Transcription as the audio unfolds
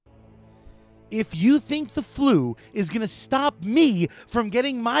If you think the flu is going to stop me from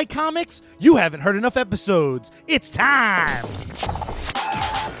getting my comics, you haven't heard enough episodes. It's time!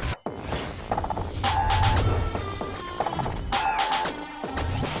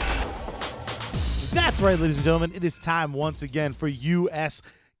 That's right, ladies and gentlemen. It is time once again for U.S.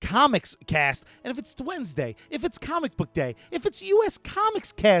 Comics Cast. And if it's Wednesday, if it's Comic Book Day, if it's U.S.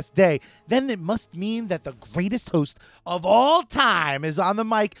 Comics Cast Day, then it must mean that the greatest host of all time is on the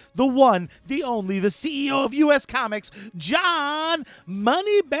mic, the one, the only, the CEO of U.S. Comics, John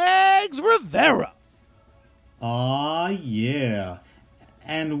Moneybags Rivera. Aw, yeah.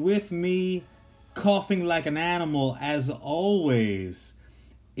 And with me, coughing like an animal as always,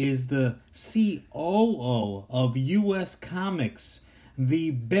 is the COO of U.S. Comics,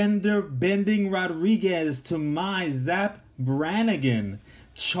 the Bending Rodriguez to my Zap Brannigan,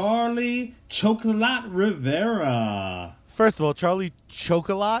 Charlie Chocolat Rivera. First of all, Charlie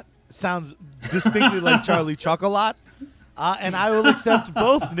Chocolat sounds distinctly like Charlie Chocolat, and I will accept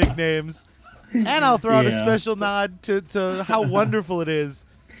both nicknames, and I'll throw out a special nod to how wonderful it is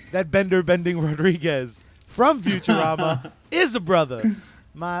that Bending Rodriguez from Futurama is a brother.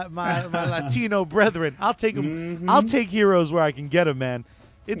 My Latino brethren. I'll take them. Mm-hmm. I'll take heroes where I can get them, man.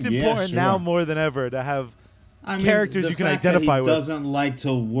 It's important now more than ever to have characters you can identify with. He doesn't like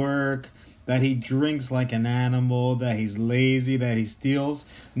to work, that he drinks like an animal, that he's lazy, that he steals.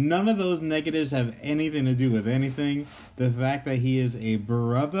 None of those negatives have anything to do with anything. The fact that he is a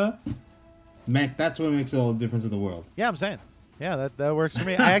brother, man, that's what makes all the difference in the world. Yeah, I'm saying. Yeah, that works for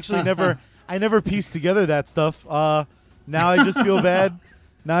me. I actually never pieced together that stuff. Now I just feel bad.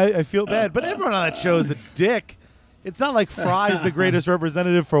 Now I feel bad. But everyone on that show is a dick. It's not like Fry's the greatest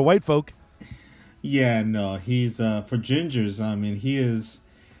representative for white folk. Yeah, no. He's, for gingers, I mean, he is,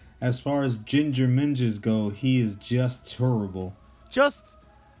 as far as ginger minges go, he is just terrible. Just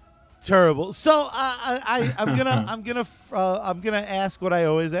terrible. So I'm gonna ask what I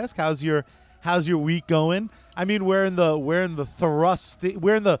always ask. How's your week going? I mean, we're in the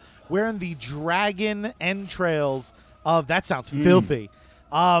dragon entrails of, that sounds filthy.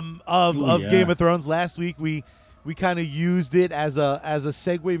 Of Game of Thrones. Last week we kind of used it as a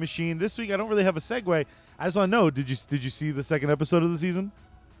segue machine. This week I don't really have a segue. I just want to know, did you see the second episode of the season?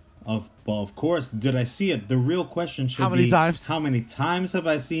 Of course. Did I see it? The real question should be, how many times? How many times have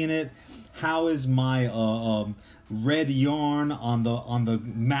I seen it? How is my red yarn on the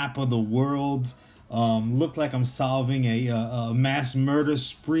map of the world? Look like I'm solving a mass murder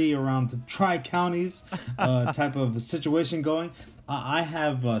spree around the tri-counties type of situation going. I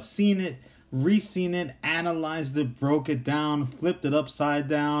have seen it, re-seen it, analyzed it, broke it down, flipped it upside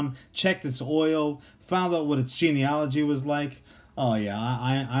down, checked its oil, found out what its genealogy was like. Oh yeah,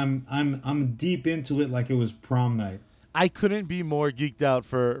 I'm deep into it like it was prom night. I couldn't be more geeked out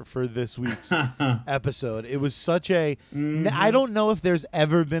for this week's episode. It was such a... Mm-hmm. I don't know if there's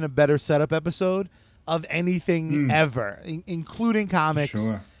ever been a better setup episode of anything ever, including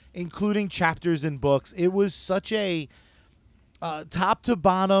comics, including chapters in books. It was such a... top to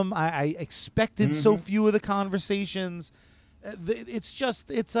bottom, I expected so few of the conversations.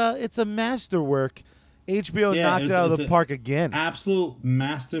 It's a masterwork. HBO knocked it out of the park again. Absolute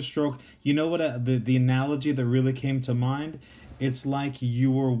masterstroke. You know what? The analogy that really came to mind. It's like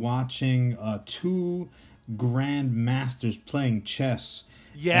you were watching two grand masters playing chess.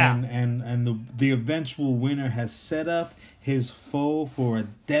 Yeah, and the eventual winner has set up his foe for a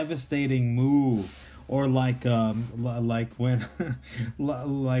devastating move. Or like when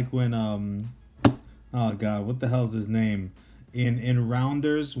oh god, what the hell's his name? In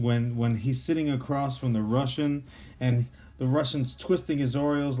Rounders, when he's sitting across from the Russian and the Russian's twisting his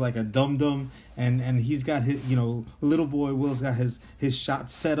Oreos like a dum-dum, and he's got his, little boy Will's got his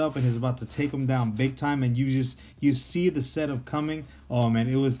shot set up and he's about to take him down big time, and you see the setup coming. Oh man,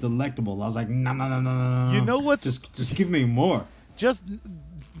 it was delectable. I was like, no. You know what's just give me more. Just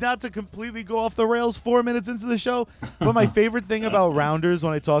not to completely go off the rails 4 minutes into the show, but my favorite thing about Rounders,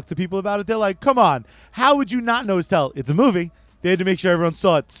 when I talk to people about it, they're like, come on, how would you not know his tell? It's a movie. They had to make sure everyone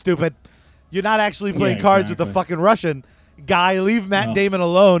saw it. Stupid. You're not actually playing cards with the fucking Russian guy. Leave Matt Damon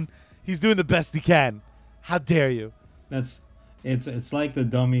alone. He's doing the best he can. How dare you? It's like the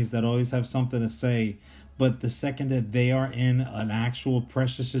dummies that always have something to say, but the second that they are in an actual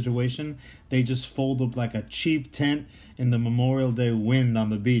pressure situation, they just fold up like a cheap tent in the Memorial Day wind on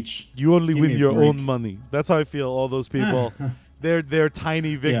the beach. You only win your own money. That's how I feel. All those people, they're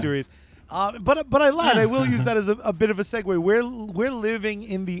tiny victories. Yeah. But I lied. I will use that as a bit of a segue. We're living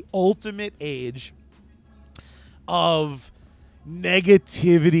in the ultimate age of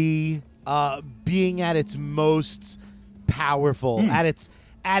negativity being at its most powerful, at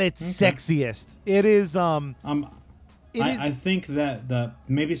at its sexiest. It is I think that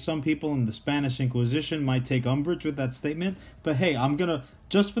maybe some people in the Spanish Inquisition might take umbrage with that statement, but hey, I'm gonna,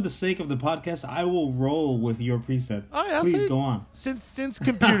 just for the sake of the podcast, I will roll with your preset. All right, Please go on. Since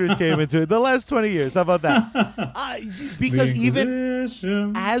computers came into it, the last 20 years, how about that? Because even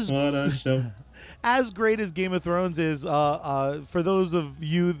as great as Game of Thrones is, for those of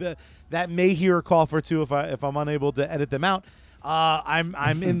you that may hear a cough or two if I'm unable to edit them out,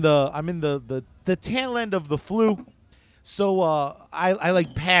 I'm in the tail end of the flu. So I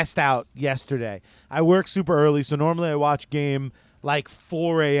like passed out yesterday. I work super early, so normally I watch game like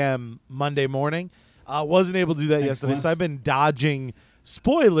 4 a.m. Monday morning. Wasn't able to do that yesterday, so I've been dodging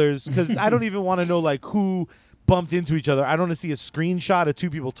spoilers because I don't even want to know like who bumped into each other. I don't want to see a screenshot of two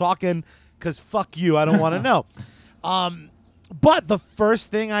people talking because fuck you, I don't want to know. But the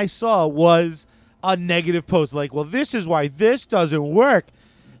first thing I saw was a negative post like, well, this is why this doesn't work.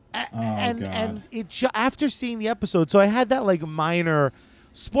 And it after seeing the episode, so I had that like minor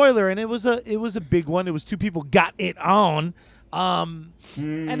spoiler, and it was a big one. It was two people got it on,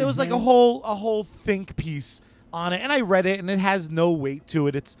 and it was like a whole think piece on it. And I read it, and it has no weight to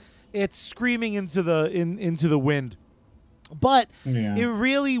it. It's screaming into the wind, but it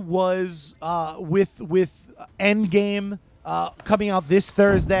really was with Endgame coming out this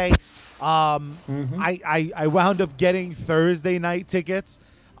Thursday. I wound up getting Thursday night tickets.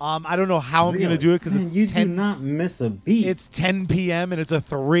 I don't know how I'm going to do it because it's 10. Do not miss a beat. It's 10 p.m. and it's a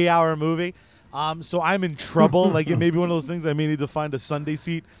 3-hour movie. So I'm in trouble. Like it may be one of those things I may need to find a Sunday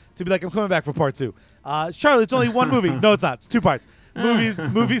seat to be like, I'm coming back for part 2. Charlie, it's only one movie. No, it's not. It's 2 parts.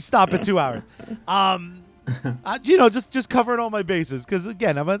 Movies stop at 2 hours. Just covering all my bases because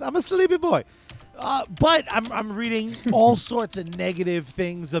again, I'm a sleepy boy. But I'm reading all sorts of negative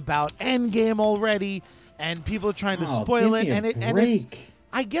things about Endgame already, and people are trying to spoil it, and it's.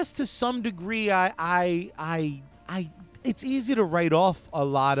 I guess to some degree, it's easy to write off a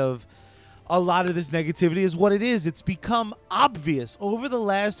lot of this negativity is what it is. It's become obvious over the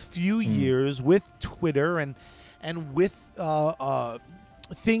last few years with Twitter and with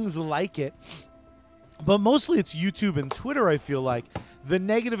things like it. But mostly it's YouTube and Twitter. I feel like the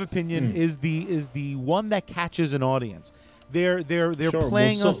negative opinion is the one that catches an audience. They're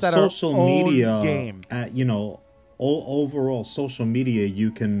playing us at our own game. Overall social media,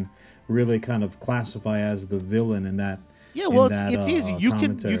 you can really kind of classify as the villain in that. Yeah, well, it's easy. You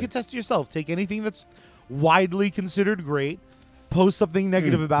can test yourself. Take anything that's widely considered great, post something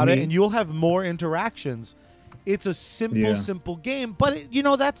negative about it, and you'll have more interactions. It's a simple game, but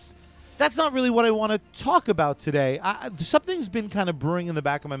that's not really what I want to talk about today. Something's been kind of brewing in the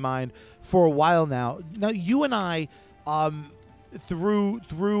back of my mind for a while now. Now, you and I, through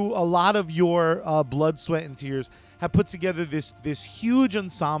a lot of your blood, sweat, and tears, have put together this huge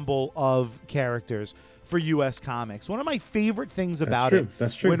ensemble of characters for U.S. Comics. One of my favorite things about it,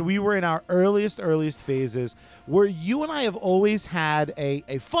 when we were in our earliest phases, where you and I have always had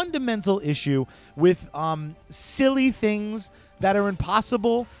a fundamental issue with silly things that are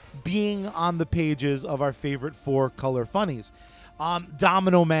impossible being on the pages of our favorite 4-color funnies.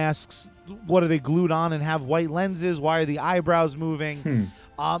 Domino masks, what are they glued on and have white lenses? Why are the eyebrows moving?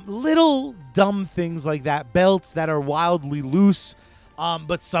 Little dumb things like that. Belts that are wildly loose,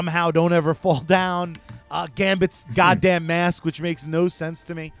 but somehow don't ever fall down. Gambit's goddamn mask, which makes no sense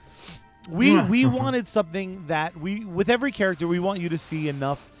to me. We wanted something that with every character, we want you to see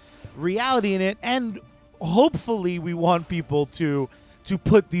enough reality in it, and hopefully we want people to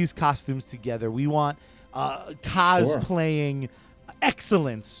put these costumes together. We want cosplaying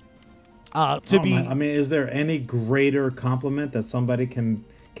excellence is there any greater compliment that somebody can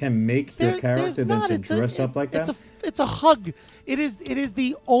make their character than to dress up like that? It's a hug. It is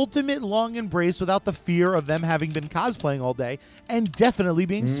the ultimate long embrace without the fear of them having been cosplaying all day and definitely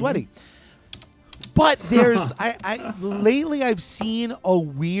being sweaty. But there's lately I've seen a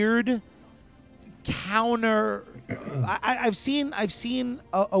weird counter. I've seen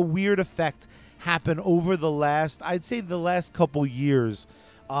a weird effect happen over the last couple years,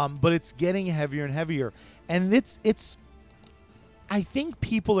 but it's getting heavier and heavier, and it's. I think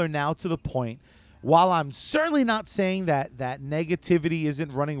people are now to the point. While I'm certainly not saying that negativity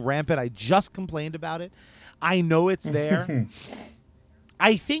isn't running rampant, I just complained about it. I know it's there.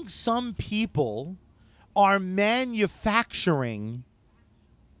 I think some people are manufacturing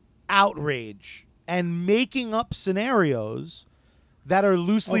outrage and making up scenarios that are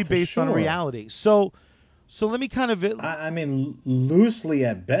loosely based on reality. So let me kind of... loosely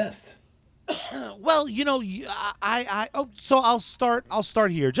at best. Well, so I'll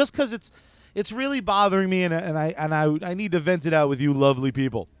start here just because It's really bothering me, and I need to vent it out with you, lovely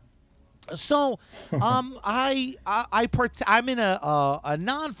people. So, I'm in a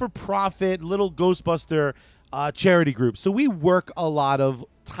non-for-profit little Ghostbuster charity group. So we work a lot of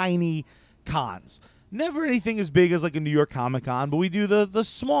tiny cons. Never anything as big as like a New York Comic Con, but we do the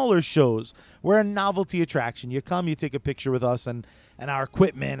smaller shows. We're a novelty attraction. You come, you take a picture with us and our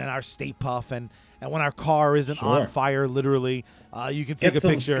equipment and our Stay Puff, and when our car isn't on fire, literally, you can take a picture.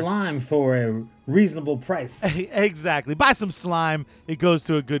 Get some slime for a reasonable price. Exactly. Buy some slime. It goes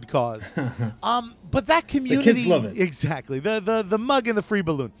to a good cause. But that community, the kids love it. Exactly. The mug and the free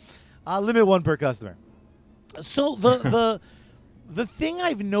balloon. Limit one per customer. So the thing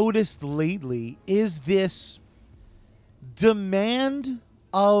I've noticed lately is this demand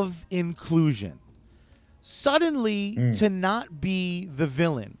of inclusion. Suddenly, to not be the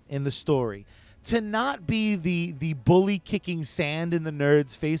villain in the story, to not be the bully kicking sand in the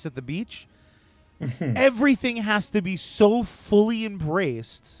nerd's face at the beach, everything has to be so fully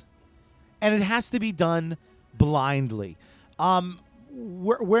embraced, and it has to be done blindly.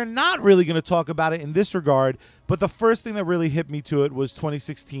 We're not really going to talk about it in this regard, but the first thing that really hit me to it was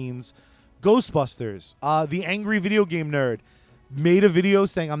 2016's Ghostbusters. The angry video game nerd made a video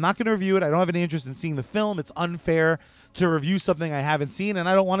saying, I'm not going to review it. I don't have any interest in seeing the film. It's unfair to review something I haven't seen, and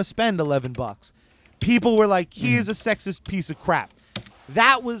I don't want to spend $11. People were like, he is a sexist piece of crap.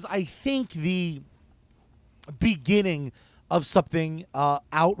 That was, I think, the beginning of something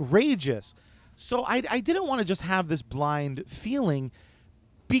outrageous. So I didn't want to just have this blind feeling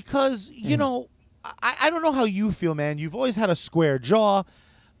because, you know, I don't know how you feel, man. You've always had a square jaw.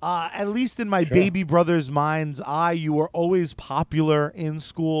 At least in my baby brother's mind's eye, you were always popular in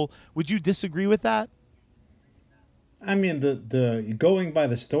school. Would you disagree with that? I mean, the going by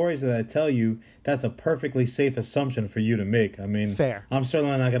the stories that I tell you, that's a perfectly safe assumption for you to make. I mean, fair. I'm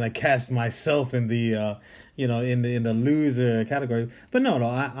certainly not going to cast myself in the in the loser category. But no.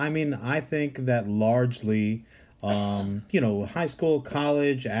 I mean, I think that largely, high school,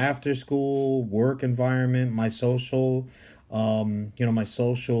 college, after school, work environment, my social, circles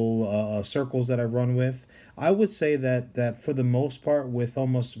that I run with, I would say that for the most part, with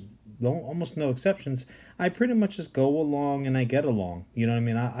almost no exceptions, I pretty much just go along and I get along. You know what I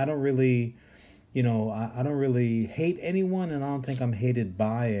mean? I don't really, I don't really hate anyone, and I don't think I'm hated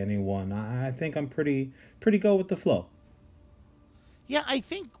by anyone. I think I'm pretty go with the flow. Yeah, I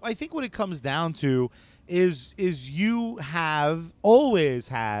think what it comes down to is you have always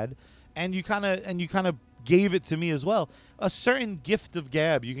had, and you kind of gave it to me as well, a certain gift of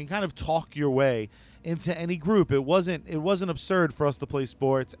gab. You can kind of talk your way into any group. It wasn't absurd for us to play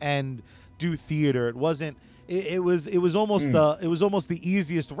sports and do theater. It wasn't. It was almost the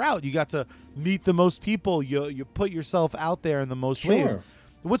easiest route. You got to meet the most people. You put yourself out there in the most ways.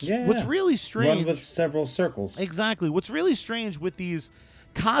 What's really strange? Run with several circles. Exactly. What's really strange with these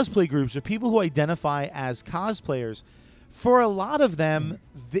cosplay groups or people who identify as cosplayers, for a lot of them,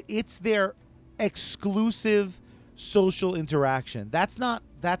 it's their exclusive social interaction. That's not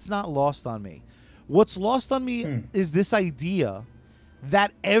lost on me. What's lost on me is this idea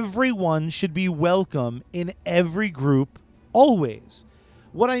that everyone should be welcome in every group always.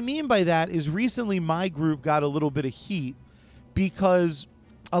 What I mean by that is recently my group got a little bit of heat because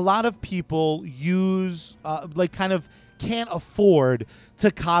a lot of people kind of can't afford to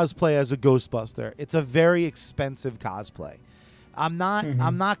cosplay as a Ghostbuster. It's a very expensive cosplay. I'm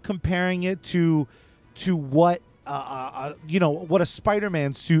not comparing it to what what a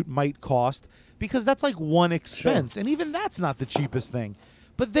Spider-Man suit might cost, because that's like one expense, and even that's not the cheapest thing.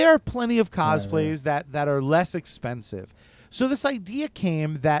 But there are plenty of cosplays that are less expensive. So this idea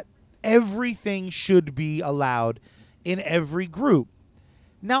came that everything should be allowed in every group.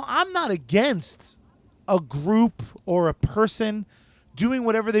 Now, I'm not against a group or a person doing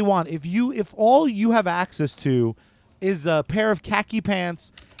whatever they want. If all you have access to is a pair of khaki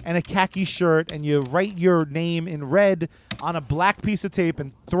pants and a khaki shirt, and you write your name in red on a black piece of tape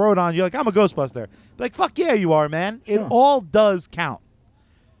and throw it on, you're like, I'm a Ghostbuster. Like, fuck yeah, you are, man. Sure. It all does count.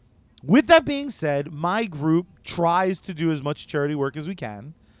 With that being said, my group tries to do as much charity work as we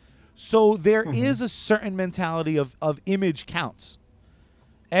can. So there is a certain mentality of image counts.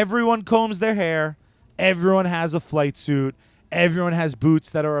 Everyone combs their hair. Everyone has a flight suit. Everyone has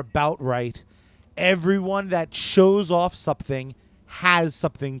boots that are about right. Everyone that shows off something has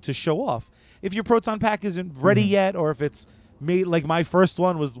something to show off. If your proton pack isn't ready yet, or if it's made, like my first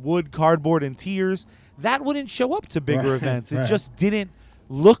one was wood, cardboard, and tears, that wouldn't show up to bigger events. It just didn't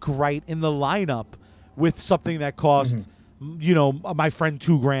look right in the lineup with something that cost, my friend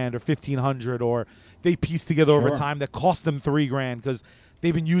 $2,000 or $1,500, or they pieced together over time that cost them $3,000 because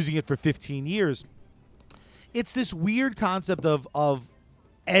they've been using it for 15 years. It's this weird concept of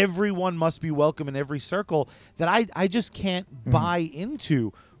everyone must be welcome in every circle that I just can't buy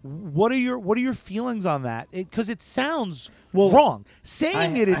into. What are your feelings on that? Because it sounds wrong.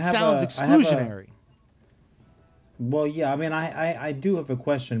 Saying it sounds exclusionary. Well, yeah, I mean, I do have a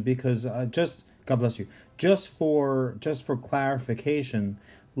question because just God bless you. Just for clarification,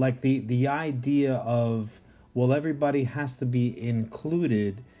 like the idea of, well, everybody has to be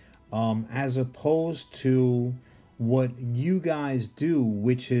included, as opposed to what you guys do,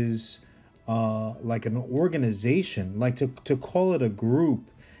 which is like an organization. Like to call it a group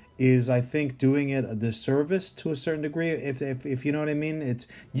is, I think, doing it a disservice to a certain degree. If you know what I mean, it's,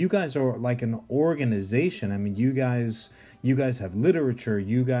 you guys are like an organization. I mean, you guys have literature.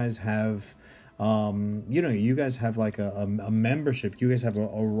 You guys have, you guys have like a membership. You guys have a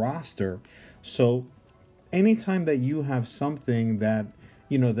roster. So anytime that you have something that,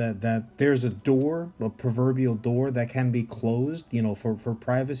 that there's a door, a proverbial door that can be closed, for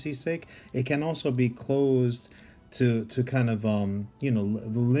privacy's sake, it can also be closed to kind of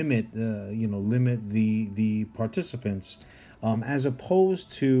limit the participants, as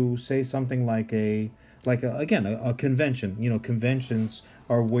opposed to, say, something like a convention. Conventions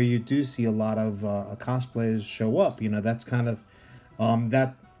are where you do see a lot of cosplayers show up. That's kind of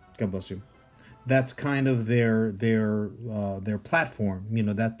that, God bless you, that's kind of their platform.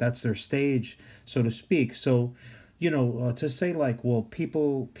 That's their stage, so to speak. So to say like, well,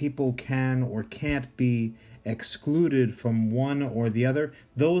 people can or can't be excluded from one or the other,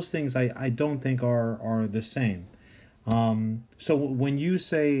 those things I don't think are the same. So when you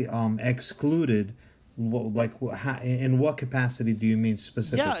say excluded, in what capacity do you mean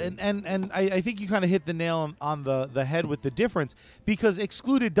specifically? Yeah, and I think you kind of hit the nail on the head with the difference, because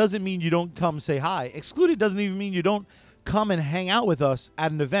excluded doesn't mean you don't come say hi. Excluded doesn't even mean you don't come and hang out with us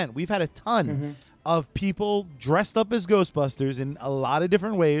at an event. We've had a ton of people dressed up as Ghostbusters in a lot of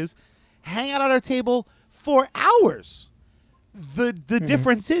different ways, hang out at our table for hours. The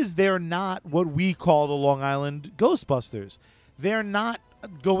difference is they're not what we call the Long Island Ghostbusters. They're not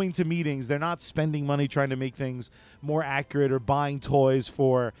going to meetings. They're not spending money trying to make things more accurate or buying toys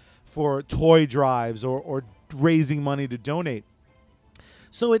for toy drives or raising money to donate.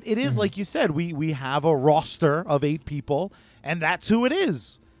 So it is like you said, we have a roster of 8 people, and that's who it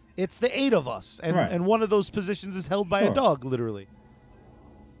is. It's the 8 of us, and right. And one of those positions is held by a dog, literally.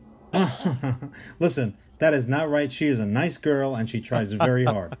 Listen, that is not right. She is a nice girl, and she tries very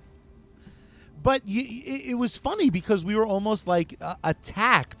hard. But it was funny because we were almost like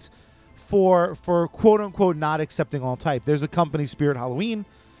attacked for quote unquote not accepting all type. There's a company, Spirit Halloween.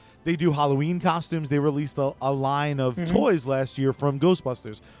 They do Halloween costumes. They released a line of toys last year from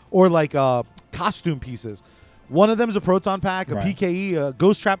Ghostbusters, or like costume pieces. One of them is a proton pack, a PKE, a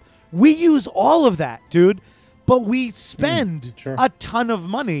ghost trap. We use all of that, dude. But we spend a ton of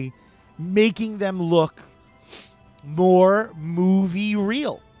money making them look more movie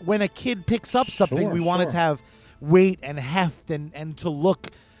real. When a kid picks up something, we want it to have weight and heft and to look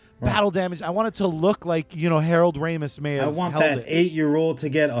battle damage. I want it to look like, Harold Ramis may have. I want that 8-year-old to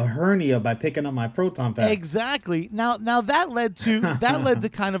get a hernia by picking up my proton pack. Exactly. Now that led to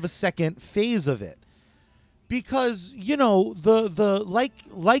kind of a second phase of it. Because, the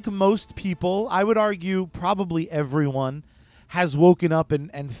like most people, I would argue probably everyone has woken up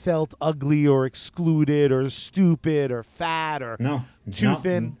and felt ugly or excluded or stupid or fat or too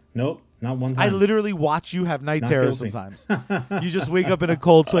thin. Nope, not one time. I literally watch you have night terrors sometimes. You just wake up in a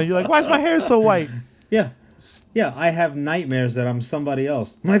cold sweat. You're like, why is my hair so white? Yeah, I have nightmares that I'm somebody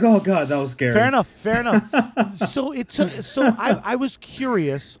else. I'm like, oh, God, that was scary. Fair enough. So I was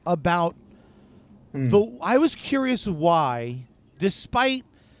curious about I was curious why, despite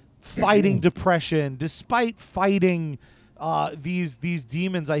fighting depression, despite fighting these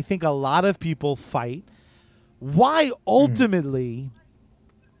demons I think a lot of people fight, why ultimately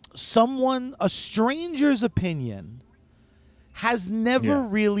a stranger's opinion has never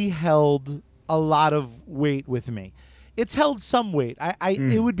really held a lot of weight with me. It's held some weight.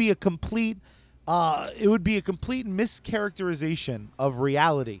 It would be a complete mischaracterization of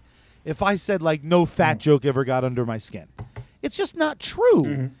reality if I said like no fat joke ever got under my skin. It's just not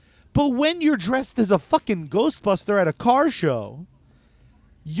true. But when you're dressed as a fucking Ghostbuster at a car show,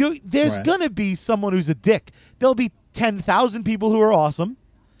 there's gonna be someone who's a dick. There'll be 10,000 people who are awesome.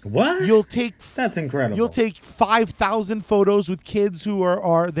 What? That's incredible. You'll take 5,000 photos with kids who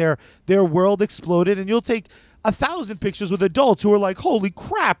are their world exploded, and you'll take 1,000 pictures with adults who are like, holy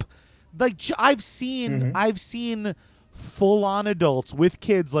crap! Like I've seen full on adults with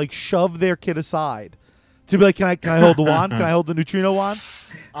kids like shove their kid aside to be like, can I hold the wand? Can I hold the neutrino wand?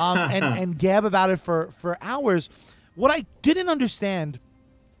 And gab about it for hours. What I didn't understand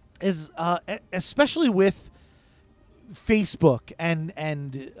is, especially with Facebook and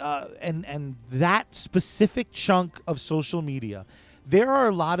that specific chunk of social media, there are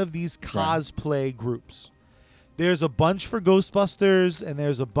a lot of these cosplay groups. There's a bunch for Ghostbusters, and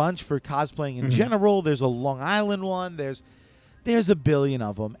there's a bunch for cosplaying in general. There's a Long Island one. There's a billion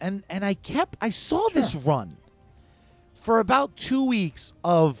of them, and I saw this run for about 2 weeks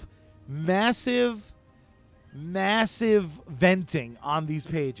of massive venting on these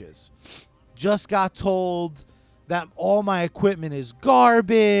pages. Just got told that all my equipment is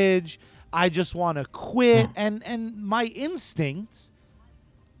garbage. I just want to quit. And my instinct,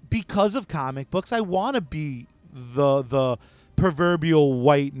 because of comic books, I want to be the proverbial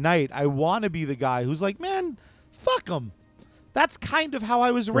white knight. I want to be the guy who's like, man, fuck them. That's kind of how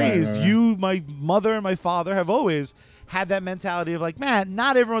I was raised. Right. You, my mother, and my father have always had that mentality of like, man,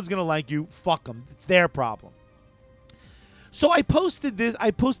 not everyone's going to like you. Fuck them. It's their problem. So I posted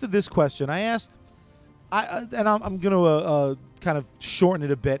this question. I asked, and I'm going to kind of shorten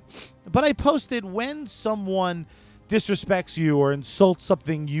it a bit, but I posted, when someone disrespects you or insults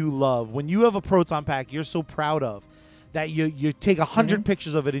something you love, when you have a proton pack you're so proud of, that you take 100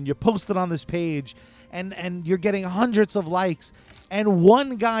 pictures of it and you post it on this page, and you're getting hundreds of likes, and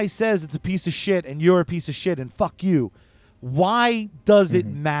one guy says it's a piece of shit and you're a piece of shit and fuck you, why does it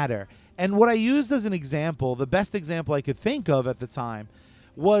matter? And what I used as an example, the best example I could think of at the time,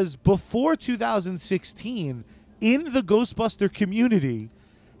 was before 2016, in the Ghostbuster community,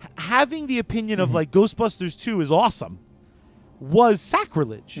 having the opinion of like Ghostbusters 2 is awesome was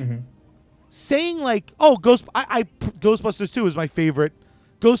sacrilege. Saying like, oh, Ghostbusters 2 is my favorite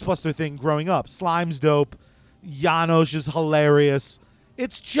Ghostbuster thing growing up. Slime's dope. Janosch is hilarious.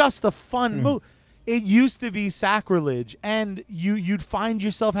 It's just a fun movie. It used to be sacrilege, and you'd find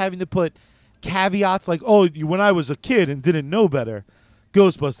yourself having to put caveats like, oh, when I was a kid and didn't know better,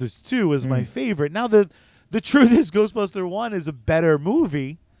 Ghostbusters 2 is my favorite. Now, the truth is Ghostbuster 1 is a better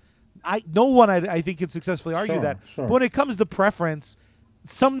movie. No one I think can successfully argue that. Sure. But when it comes to preference,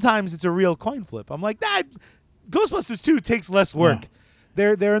 sometimes it's a real coin flip. I'm like, Ghostbusters 2 takes less work.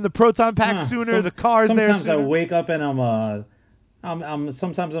 They're in the proton pack sooner. The car's there sooner. Sometimes I wake up and I'm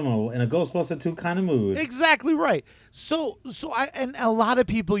sometimes I'm in a Ghostbuster 2 kind of mood. Exactly right. So and a lot of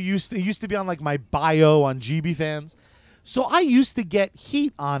people used to be on like my bio on GB Fans. So I used to get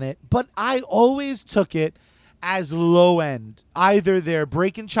heat on it, but I always took it as low end. Either they're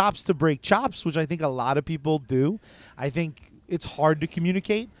breaking chops to break chops, which I think a lot of people do. I think it's hard to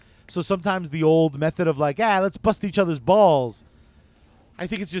communicate. So sometimes the old method of like, let's bust each other's balls, I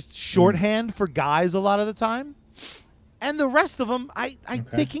think it's just shorthand for guys a lot of the time. And the rest of them,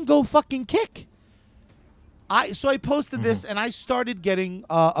 they can go fucking kick. So I posted this, and I started getting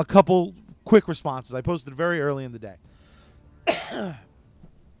a couple quick responses. I posted very early in the day.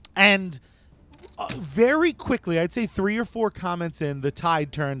 And very quickly, I'd say 3 or 4 comments in, the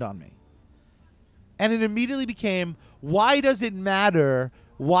tide turned on me. And it immediately became, why does it matter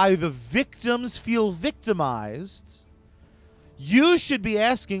why the victims feel victimized? You should be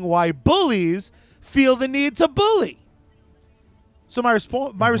asking why bullies feel the need to bully. So my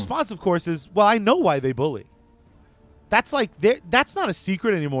response, of course, is, well, I know why they bully. That's like, that's not a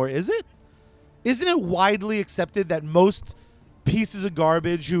secret anymore, is it? Isn't it widely accepted that most pieces of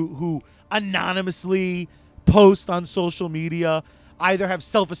garbage who anonymously post on social media either have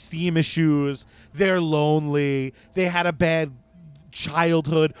self-esteem issues, they're lonely, they had a bad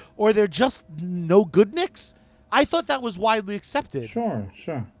childhood, or they're just no good nicks? I thought that was widely accepted. Sure.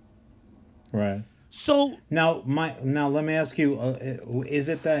 Right. So now let me ask you: is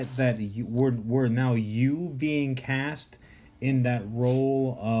it that we're now you being cast in that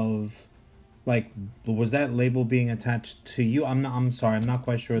role of, like, was that label being attached to you? I'm sorry, I'm not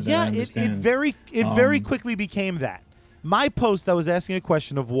quite sure that I understand. It very quickly became that. My post that was asking a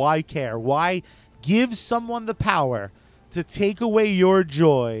question of why care, why give someone the power to take away your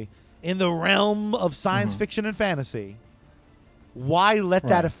joy in the realm of science fiction and fantasy. Why let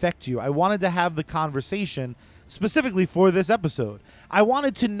that affect you? I wanted to have the conversation specifically for this episode. I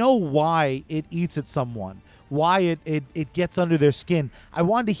wanted to know why it eats at someone, why it gets under their skin. I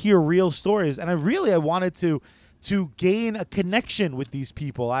wanted to hear real stories, and I wanted to gain a connection with these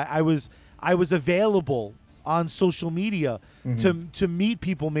people. I was available on social media to meet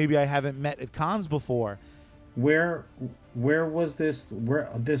people maybe I haven't met at cons before. Where was this? Where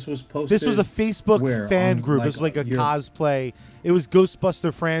this was posted? This was a Facebook fan group. Like, it was like a cosplay. It was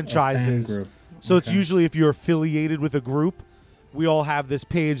Ghostbuster franchises. Fan group. So it's usually if you're affiliated with a group, we all have this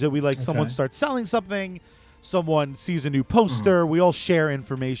page that we like. Someone starts selling something, someone sees a new poster, we all share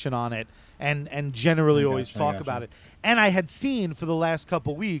information on it and generally always talk about it. And I had seen for the last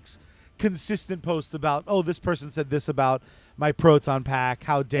couple weeks consistent posts about, oh, this person said this about my proton pack.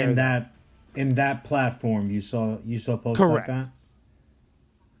 How dare in that platform you saw posts Correct. like that?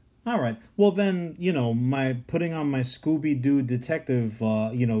 All right. Well, then, my putting on my Scooby-Doo detective,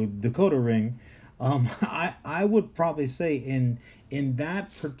 decoder ring, I would probably say in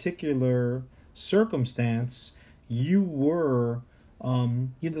that particular circumstance, you were,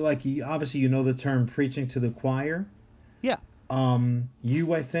 obviously the term preaching to the choir. Yeah.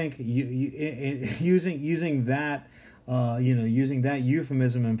 I think using that, using that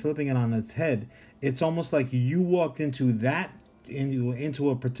euphemism and flipping it on its head, it's almost like you walked into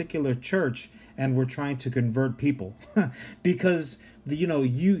a particular church and were trying to convert people because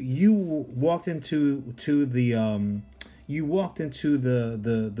you walked into the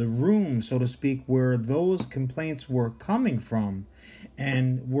room, so to speak, where those complaints were coming from,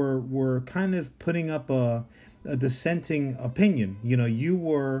 and were kind of putting up a dissenting opinion. You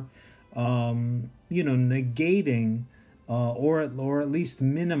were negating or at least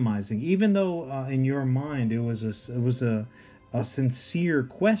minimizing, even though in your mind it was a sincere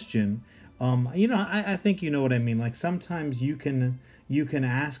question. I think you know what I mean. Like sometimes you can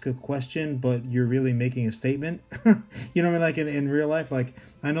ask a question, but you're really making a statement. You know what I mean? Like in real life, like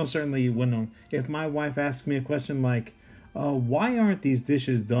I know certainly if my wife asks me a question like, why aren't these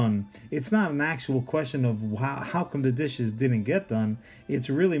dishes done? It's not an actual question of how come the dishes didn't get done. It's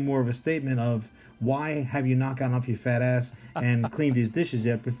really more of a statement of, why have you not gotten off your fat ass and cleaned these dishes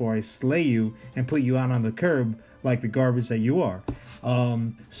yet before I slay you and put you out on the curb like the garbage that you are?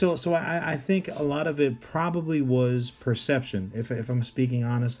 So I think a lot of it probably was perception, if I'm speaking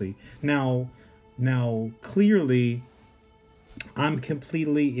honestly. Now clearly, I'm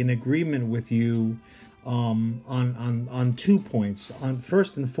completely in agreement with you on 2 points. On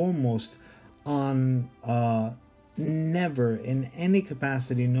first and foremost, on never in any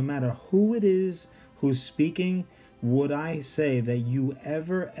capacity, no matter who it is who's speaking, would I say that you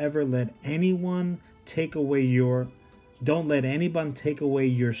ever let anyone don't let anyone take away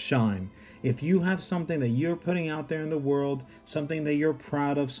your shine. If you have something that you're putting out there in the world, something that you're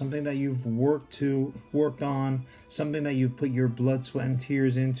proud of, something that you've worked on, something that you've put your blood, sweat, and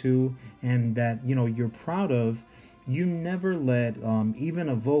tears into, and that you're proud of, you never let even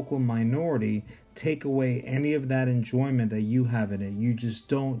a vocal minority take away any of that enjoyment that you have in it. You just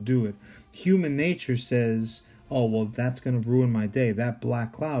don't do it. Human nature says, oh, well, that's going to ruin my day. That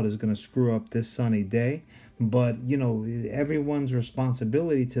black cloud is going to screw up this sunny day. But, everyone's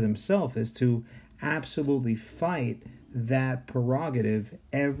responsibility to themselves is to absolutely fight that prerogative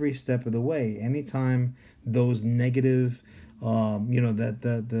every step of the way. Anytime those negative, the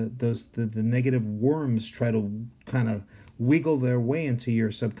negative worms try to kind of wiggle their way into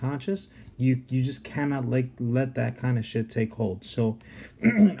your subconscious, you just cannot let that kind of shit take hold. So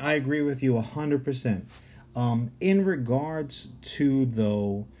I agree with you 100%. In regards to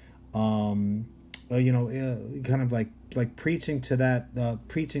though, kind of like preaching to that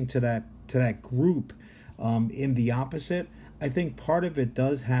group, in the opposite, I think part of it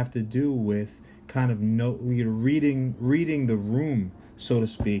does have to do with kind of reading the room, so to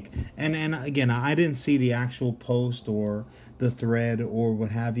speak. And again, I didn't see the actual post or the thread or what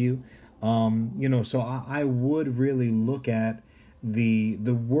have you. So I would really look at the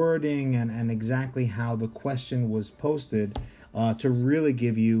wording and exactly how the question was posted to really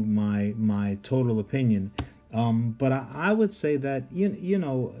give you my total opinion. But I would say that you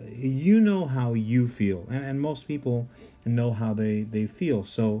know how you feel, and most people know how they feel.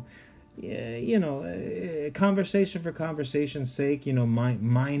 So conversation for conversation's sake,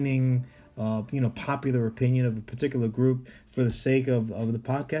 mining popular opinion of a particular group for the sake of the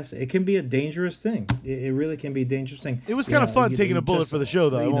podcast, it can be a dangerous thing. It really can be a dangerous thing. It was kind of fun taking a bullet for the show,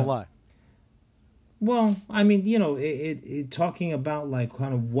 though. I won't lie. Well, I mean, it talking about like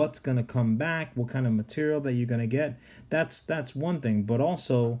kind of what's going to come back, what kind of material that you're going to get. That's one thing, but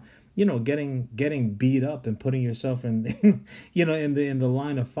also, getting beat up and putting yourself in, in the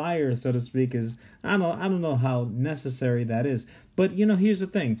line of fire, so to speak, is I don't know how necessary that is. But here's the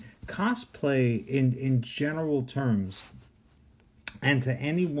thing: cosplay in general terms, and to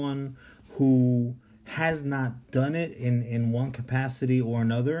anyone who has not done it in one capacity or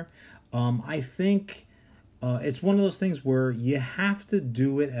another. I think it's one of those things where you have to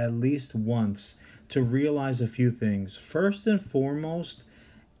do it at least once to realize a few things. First and foremost,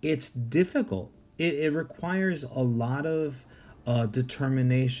 it's difficult. It requires a lot of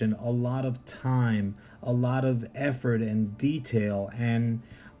determination, a lot of time, a lot of effort and detail. And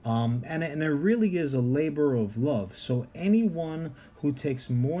And it really is a labor of love. So anyone who takes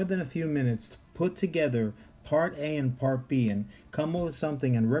more than a few minutes to put together part A and part B and come up with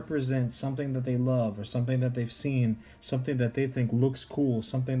something and represent something that they love or something that they've seen, something that they think looks cool,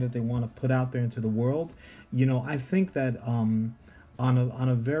 something that they want to put out there into the world, I think that on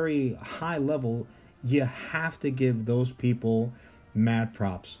a very high level, you have to give those people mad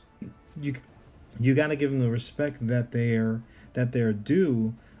props. You got to give them the respect that they're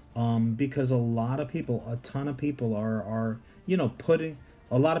due, because a ton of people are putting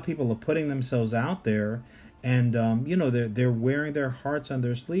a lot of people are putting themselves out there, and they're wearing their hearts on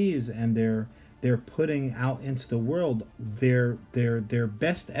their sleeves, and they're putting out into the world their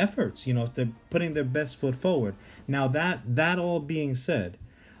best efforts. They're putting their best foot forward. Now that all being said,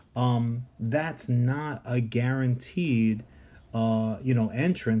 that's not a guaranteed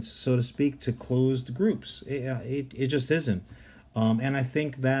entrance, so to speak, to closed groups. It just isn't. And I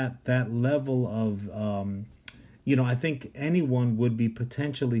think that level of I think anyone would be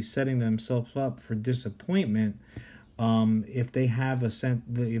potentially setting themselves up for disappointment if they have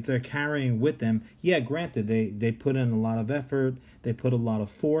if they're carrying with them. Yeah, granted, they put in a lot of effort, they put a lot of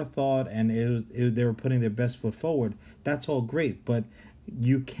forethought, and they were putting their best foot forward. That's all great, but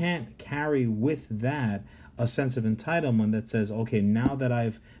you can't carry with that a sense of entitlement that says, okay, now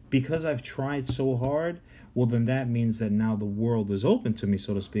that because I've tried so hard, well, then that means that now the world is open to me,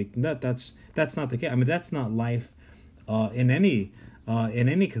 so to speak. That's not the case. I mean, that's not life in any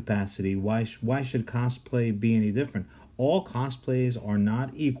capacity. Why should cosplay be any different? All cosplays are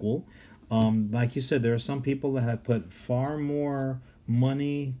not equal. Like you said, there are some people that have put far more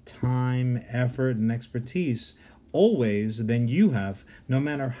money, time, effort, and expertise always than you have. No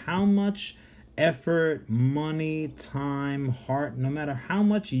matter how much effort, money, time, heart, no matter how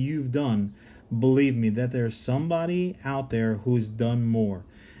much you've done, believe me that there's somebody out there who's done more.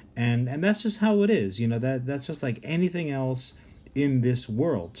 And that's just how it is. That's just like anything else in this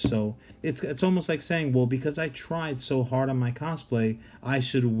world. So it's almost like saying, well, because I tried so hard on my cosplay, I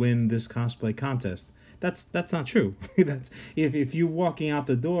should win this cosplay contest. That's not true. That's if you're walking out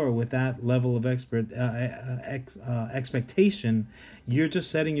the door with that level of expectation, you're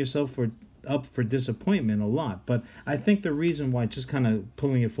just setting yourself up for disappointment a lot. But I think the reason why, just kind of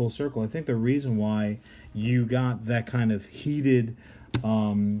pulling it full circle, I think the reason why you got that kind of heated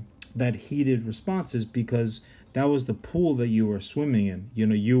response is because that was the pool that you were swimming in.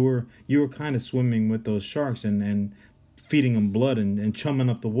 You were kind of swimming with those sharks and feeding them blood and chumming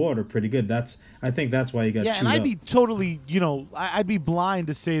up the water pretty good. I think that's why you got chewed and I'd up. be totally, I'd be blind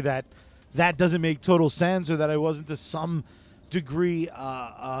to say that doesn't make total sense, or that I wasn't to some degree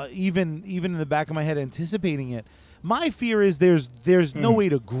even in the back of my head anticipating it. My fear is there's no way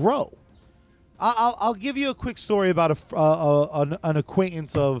to grow. I'll give you a quick story about an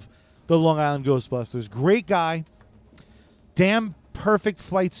acquaintance of the Long Island Ghostbusters. Great guy, damn perfect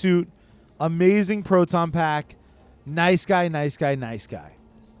flight suit, amazing proton pack, nice guy.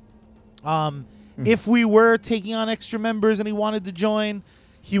 If we were taking on extra members and he wanted to join,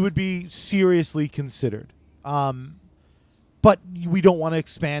 he would be seriously considered. But we don't want to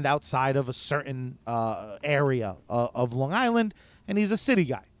expand outside of a certain area of Long Island, and he's a city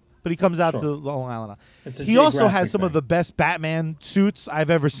guy. But he comes out to Long Island. He also has some of the best Batman suits I've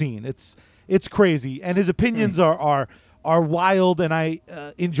ever seen. It's crazy, and his opinions are wild, and I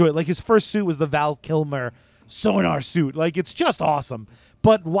enjoy it. Like, his first suit was the Val Kilmer sonar suit. Like, it's just awesome.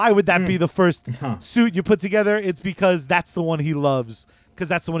 But why would that be the first suit you put together? It's because that's the one he loves, because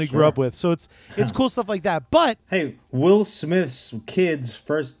that's the one he grew up with. So it's cool stuff like that. But hey, Will Smith's kid's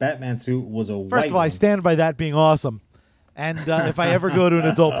first Batman suit was a white one. First of all, I stand by that being awesome. And if I ever go to an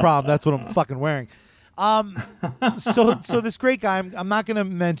adult prom, that's what I'm fucking wearing. So this great guy, I'm not going to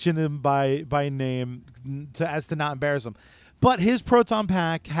mention him by name as to not embarrass him, but his proton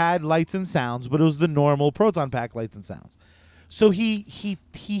pack had lights and sounds, but it was the normal proton pack lights and sounds. So he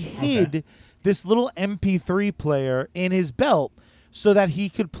hid this little MP3 player in his belt so that he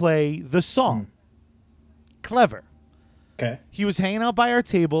could play the song. Clever. Okay. He was hanging out by our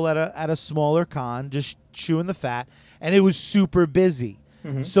table at a smaller con, just chewing the fat, and it was super busy.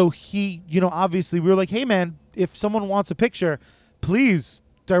 So he, obviously we were like, hey man, if someone wants a picture, please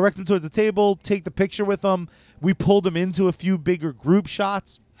direct them towards the table, take the picture with them. We pulled him into a few bigger group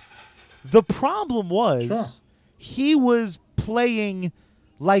shots. The problem was he was playing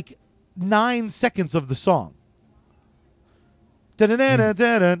like 9 seconds of the song. So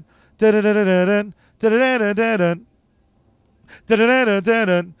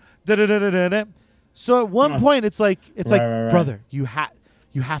at one point it's like brother, you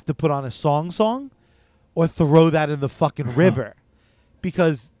have to put on a song or throw that in the fucking river,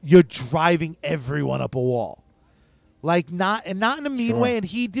 because you're driving everyone up a wall. Like not in a mean way, and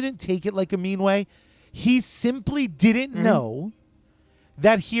he didn't take it like a mean way. He simply didn't know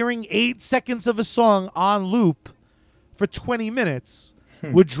that hearing 8 seconds of a song on loop for 20 minutes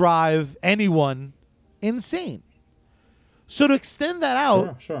would drive anyone insane. So to extend that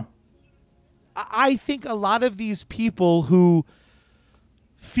out, I think a lot of these people who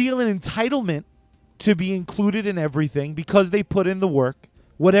feel an entitlement to be included in everything because they put in the work,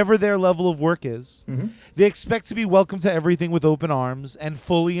 whatever their level of work is, they expect to be welcomed to everything with open arms and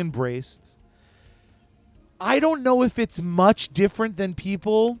fully embraced. I don't know if it's much different than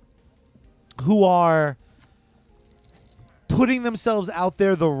people who are putting themselves out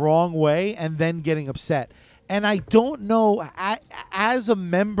there the wrong way and then getting upset. And I don't know, as a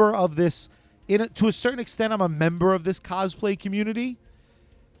member of this, to a certain extent, I'm a member of this cosplay community.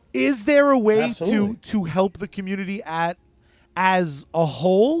 Is there a way to help the community as a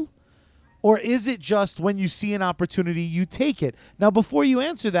whole? Or is it just when you see an opportunity, you take it? Now, before you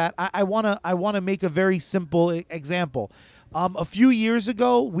answer that, I wanna make a very simple example. A few years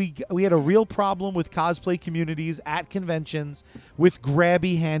ago, we had a real problem with cosplay communities at conventions with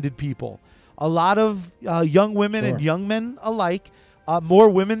grabby-handed people. A lot of young women and young men alike, more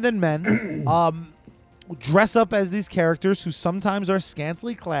women than men, dress up as these characters who sometimes are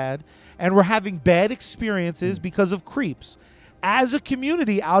scantily clad, and we're having bad experiences because of creeps. As a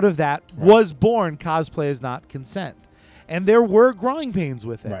community, out of that was born Cosplay Is Not Consent. And there were growing pains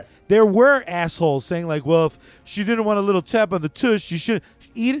with it. There were assholes saying, like, well, if she didn't want a little tap on the tush, she should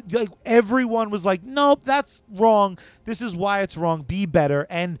eat it. Like, everyone was like, nope, that's wrong. This is why it's wrong. Be better.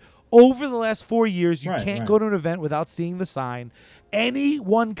 And over the last 4 years, you can't go to an event without seeing the sign.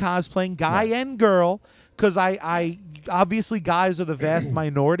 Anyone cosplaying, guy and girl, because I obviously guys are the vast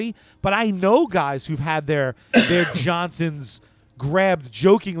minority, but I know guys who've had their Johnsons grabbed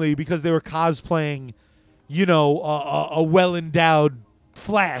jokingly because they were cosplaying, you know, a well-endowed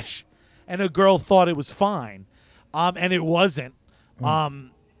Flash, and a girl thought it was fine, and it wasn't.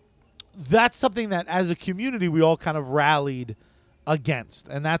 That's something that, as a community, we all kind of rallied against,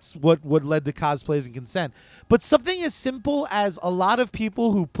 and that's what led to Cosplays and Consent. But something as simple as a lot of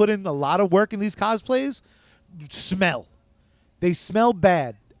people who put in a lot of work in these cosplays smell. They smell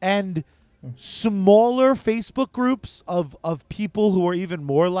bad. And smaller Facebook groups of people who are even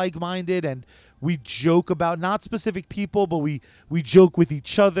more like-minded, and we joke about not specific people, but we joke with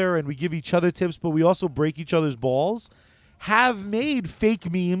each other and we give each other tips, but we also break each other's balls, have made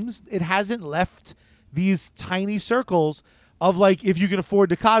fake memes. It hasn't left these tiny circles of, like, if you can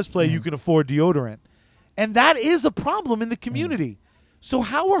afford to cosplay, you can afford deodorant. And that is a problem in the community. So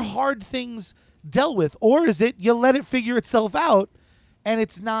how are hard things dealt with? Or is it you let it figure itself out and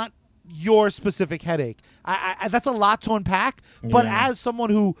it's not your specific headache? I that's a lot to unpack. But as someone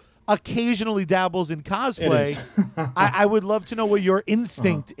who occasionally dabbles in cosplay, I would love to know what your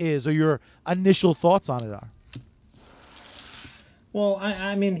instinct is, or your initial thoughts on it are. Well,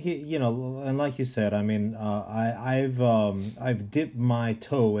 I mean, you know, and like you said, I mean, I've dipped my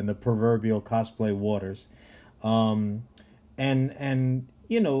toe in the proverbial cosplay waters, and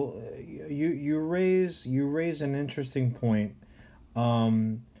you know, you raise an interesting point.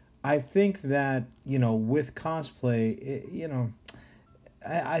 I think that, you know, with cosplay, you know,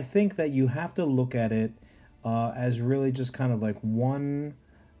 I think that you have to look at it as really just kind of like one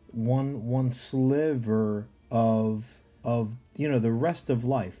sliver of you know, the rest of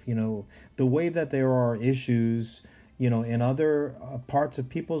life. You know, the way that there are issues, you know, in other parts of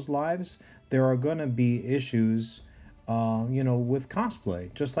people's lives, there are going to be issues, you know, with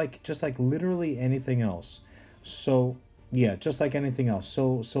cosplay, just like literally anything else. So yeah, just like anything else.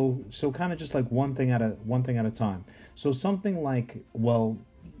 So kind of just like one thing at a time. So something like, well,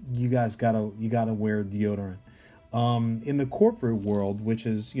 you gotta wear deodorant. In the corporate world, which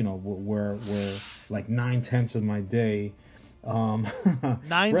is, you know, where like 9/10 of my day,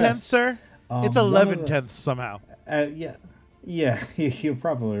 9/10, sir. It's 11/10 somehow. Yeah, you're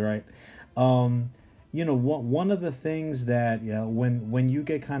probably right. You know, one of the things that, yeah, when you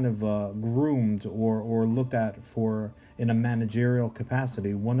get kind of groomed or looked at for in a managerial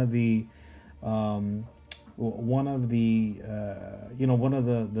capacity, one of the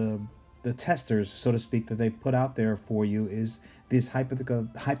testers, so to speak, that they put out there for you is this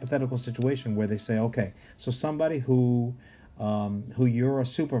hypothetical situation where they say, okay, so somebody who you're a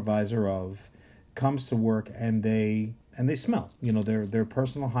supervisor of comes to work and they smell, you know, their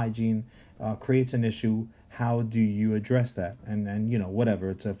personal hygiene creates an issue. How do you address that? And you know, whatever,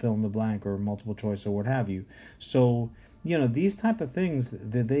 it's a fill in the blank or multiple choice or what have you. So, you know, these type of things,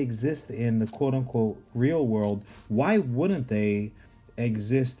 that they exist in the quote unquote real world. Why wouldn't they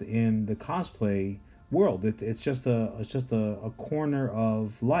exist in the cosplay world. It's just a corner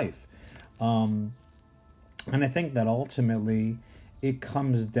of life, and I think that ultimately it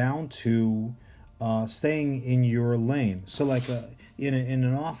comes down to staying in your lane. So, like in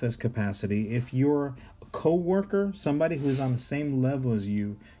an office capacity, if your coworker, somebody who's on the same level as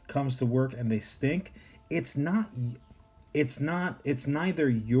you, comes to work and they stink, it's neither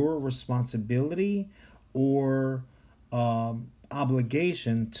your responsibility or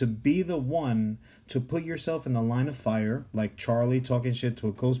obligation to be the one to put yourself in the line of fire, like Charlie talking shit to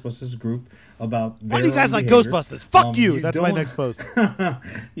a Ghostbusters group about their Why do you guys like behavior. Ghostbusters? Fuck you. That's my don't- next post.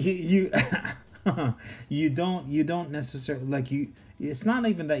 you you don't necessarily like you. It's not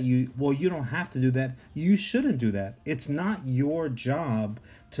even that you don't have to do that. You shouldn't do that. It's not your job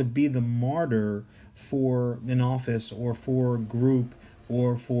to be the martyr for an office or for a group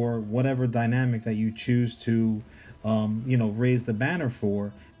or for whatever dynamic that you choose to raise the banner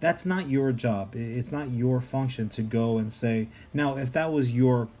for. That's not your job. It's not your function to go and say. Now, if that was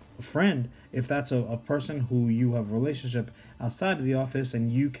your friend, if that's a person who you have a relationship outside of the office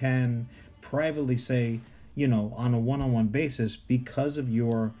and you can privately say, on a one-on-one basis, because of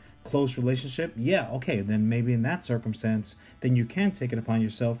your close relationship, yeah, okay, then maybe in that circumstance, then you can take it upon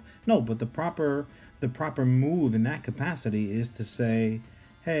yourself. No, but the proper move in that capacity is to say,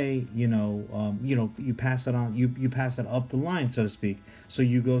 hey, you pass it on, you pass it up the line, so to speak. So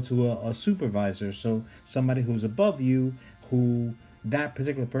you go to a supervisor, so somebody who's above you, who that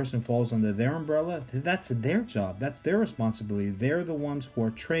particular person falls under their umbrella. That's their job. That's their responsibility. They're the ones who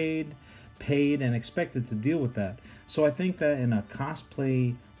are paid, and expected to deal with that. So I think that in a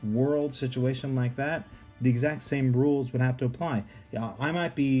cosplay world situation like that, the exact same rules would have to apply. I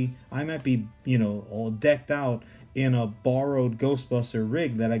might be, all decked out in a borrowed Ghostbuster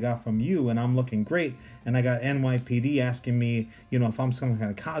rig that I got from you, and I'm looking great, and I got NYPD asking me, if I'm some kind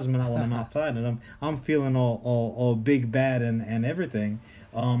of cosmonaut when I'm outside, and I'm feeling all big bad and everything.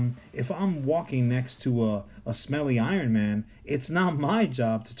 If I'm walking next to a smelly Iron Man, it's not my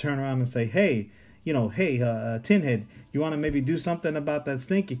job to turn around and say, hey, Tinhead, you want to maybe do something about that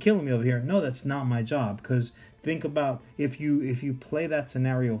stink? You're killing me over here. No, that's not my job. Because think about if you play that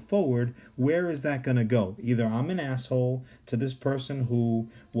scenario forward, where is that going to go? Either I'm an asshole to this person who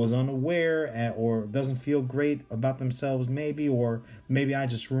was unaware or doesn't feel great about themselves, or maybe I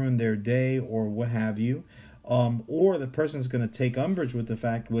just ruined their day or what have you. Or the person's going to take umbrage with the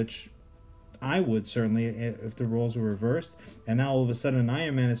fact, which I would certainly if the roles were reversed, and now all of a sudden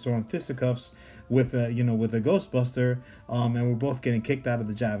Iron Man is throwing fisticuffs with a Ghostbuster, and we're both getting kicked out of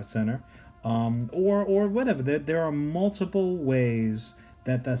the Javits Center, or whatever. There are multiple ways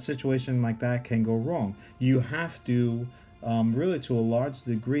that situation like that can go wrong. You have to really, to a large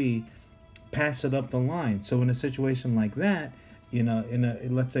degree, pass it up the line. So in a situation like that,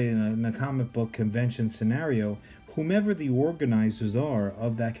 let's say in a comic book convention scenario, whomever the organizers are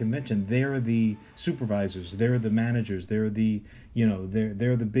of that convention, they're the supervisors, they're the managers, they're the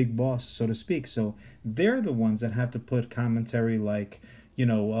they're the big boss, so to speak. So they're the ones that have to put commentary like,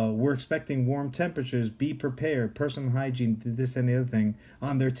 we're expecting warm temperatures, be prepared, personal hygiene, this and the other thing,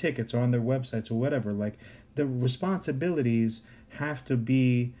 on their tickets or on their websites or whatever. Like, the responsibilities have to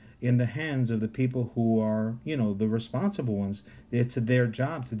be in the hands of the people who are, the responsible ones. It's their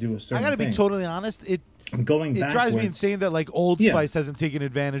job to do a certain thing. I gotta be totally honest. It drives me insane that Old Spice hasn't taken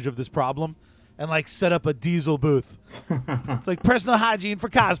advantage of this problem and set up a diesel booth. It's like personal hygiene for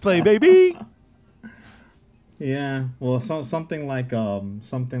cosplay, baby. Yeah, well, something like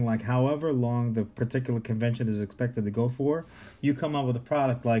however long the particular convention is expected to go for, you come out with a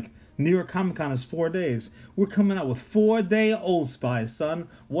product like New York Comic Con is 4 days. We're coming out with 4-day Old Spice, son.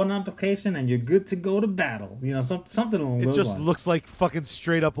 One application and you're good to go to battle. Something along those lines. It just looks like fucking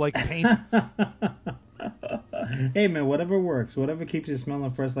straight up paint. Hey man, whatever works, whatever keeps you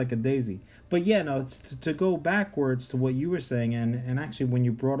smelling fresh like a daisy. But yeah, no, to go backwards to what you were saying, and actually when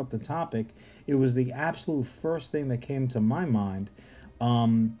you brought up the topic, it was the absolute first thing that came to my mind.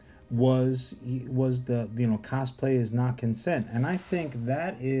 Was the cosplay is not consent, and I think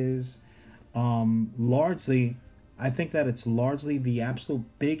that is largely, it's largely the absolute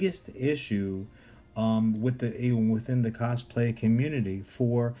biggest issue within the cosplay community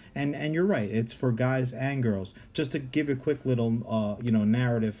and you're right, it's for guys and girls. Just to give a quick little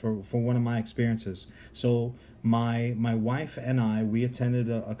narrative for one of my experiences. So my wife and I, we attended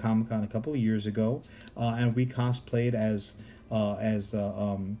a Comic-Con a couple of years ago, and we cosplayed as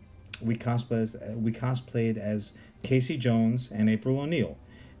Casey Jones and April O'Neil,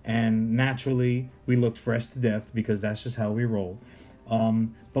 and naturally we looked fresh to death because that's just how we roll.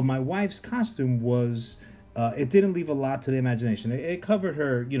 But my wife's costume was it didn't leave a lot to the imagination. It covered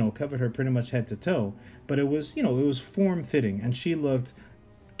her, covered her pretty much head to toe, but it was, it was form fitting, and she looked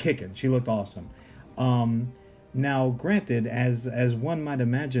kicking. She looked awesome. Now, granted, as one might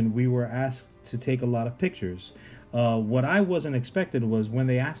imagine, we were asked to take a lot of pictures. What I wasn't expected was when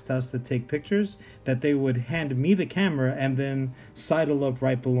they asked us to take pictures, that they would hand me the camera and then sidle up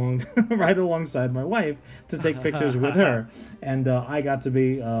right alongside my wife to take pictures with her, and I got to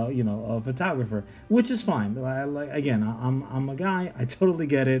be a photographer, which is fine. I'm a guy. I totally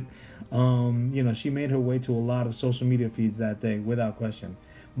get it. She made her way to a lot of social media feeds that day without question,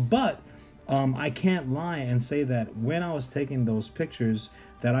 but I can't lie and say that when I was taking those pictures,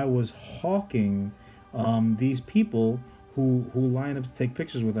 that I was hawking these people who lined up to take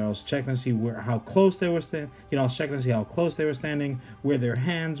pictures with her. I was checking to see how close they were standing. I was checking to see how close they were standing, where their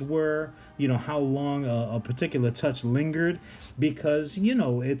hands were. How long a particular touch lingered, because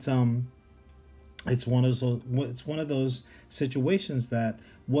it's one of those situations that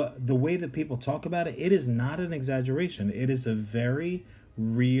the way that people talk about it, it is not an exaggeration. It is a very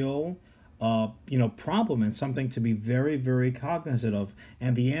real problem, and something to be very, very cognizant of.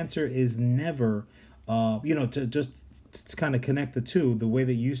 And the answer is never, to kind of connect the two, the way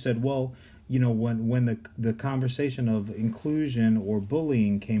that you said, well, when the conversation of inclusion or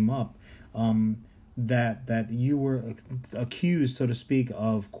bullying came up, that you were accused, so to speak,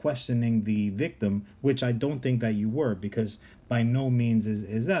 of questioning the victim, which I don't think that you were, because by no means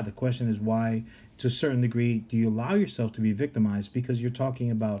is that. The question is, why, to a certain degree, do you allow yourself to be victimized? Because you're talking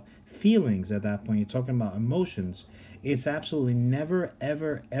about feelings at that point. You're talking about emotions. It's absolutely never,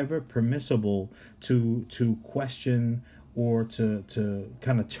 ever, ever permissible to question or to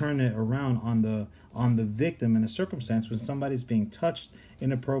kind of turn it around on the victim in a circumstance when somebody's being touched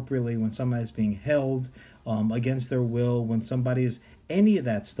inappropriately, when somebody's being held against their will, when somebody's any of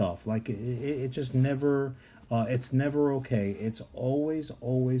that stuff. Like it just never, it's never okay. It's always,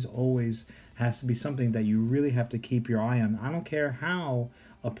 always, always has to be something that you really have to keep your eye on. I don't care how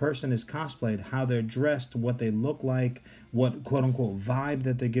a person is cosplayed, how they're dressed, what they look like, what quote unquote vibe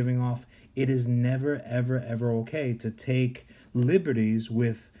that they're giving off. It is never, ever, ever okay to take liberties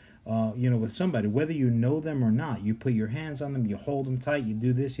with with somebody, whether you know them or not. You put your hands on them, you hold them tight, you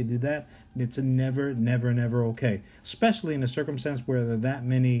do this, you do that. It's a never, never, never okay. Especially in a circumstance where there are that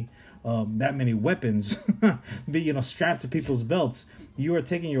many weapons strapped to people's belts. You are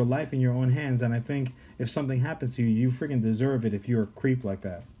taking your life in your own hands, and I think if something happens to you, you freaking deserve it if you're a creep like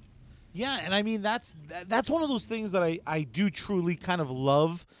that. Yeah, and I mean that's one of those things that I do truly kind of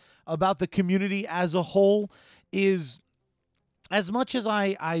love about the community as a whole, is as much as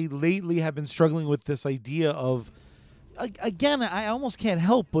I lately have been struggling with this idea of, again, I almost can't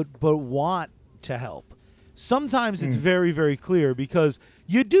help but want to help. Sometimes it's very, very clear, because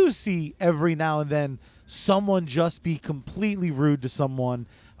you do see every now and then someone just be completely rude to someone.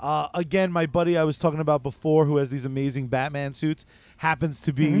 Again, my buddy I was talking about before, who has these amazing Batman suits, happens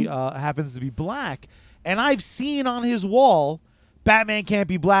to be black, and I've seen on his wall, "Batman can't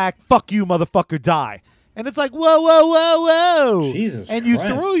be black. Fuck you, motherfucker, die." And it's like, whoa, whoa, whoa, whoa. Jesus and you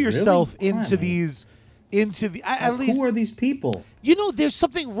Christ, throw yourself really? into these, at least. Who are these people? There's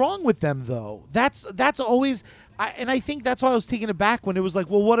something wrong with them, though. That's always, and I think that's why I was taken aback when it was like,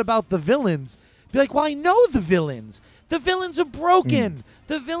 well, what about the villains? Be like, well, I know the villains. The villains are broken.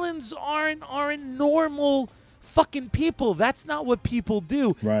 The villains aren't normal fucking people. That's not what people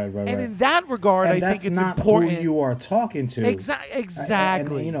do. Right. And in that regard, and I think it's not important. Who you are talking to.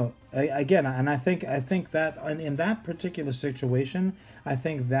 Exactly. And I think that in that particular situation, I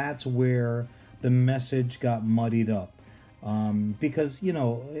think that's where the message got muddied up, because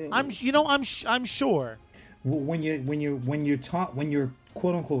I'm sure when you're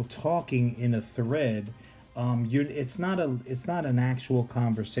quote unquote talking in a thread, it's not an actual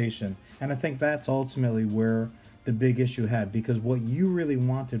conversation, and I think that's ultimately where the big issue had, because what you really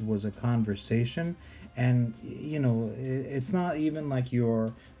wanted was a conversation. And, it's not even like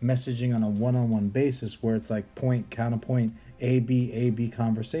you're messaging on a one-on-one basis where it's like point, counterpoint, A, B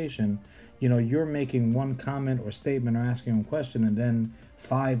conversation. You're making one comment or statement or asking a question, and then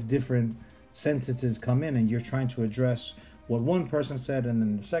 5 different sentences come in, and you're trying to address what one person said, and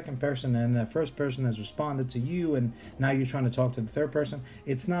then the second person, and that first person has responded to you, and now you're trying to talk to the third person.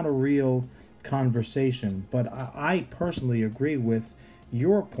 It's not a real conversation. But I personally agree with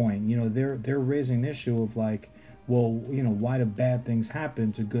your point. They're raising an issue of like, well, why do bad things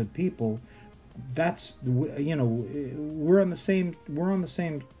happen to good people? That's, we're on the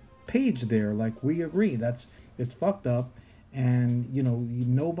same page there. Like, we agree it's fucked up, and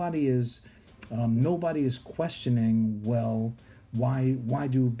nobody is questioning, well, why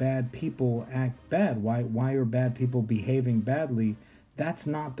do bad people act bad? Why are bad people behaving badly? That's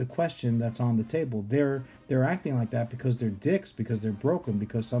not the question that's on the table. They're acting like that because they're dicks, because they're broken,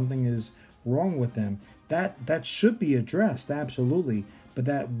 because something is wrong with them. That should be addressed, absolutely. But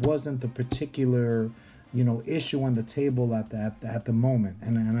that wasn't the particular, issue on the table at the moment.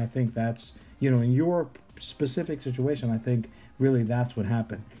 And I think that's, in your specific situation, I think really that's what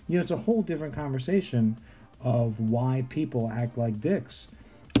happened. It's a whole different conversation of why people act like dicks.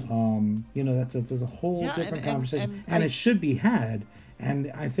 There's a whole different conversation, and it should be had.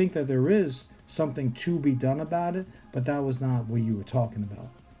 And I think that there is something to be done about it, but that was not what you were talking about.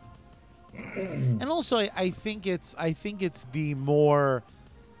 And also, I think it's the more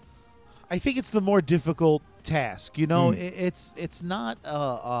difficult task. It's not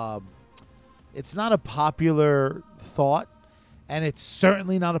a popular thought, and it's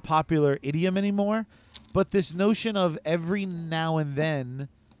certainly not a popular idiom anymore. But this notion of every now and then,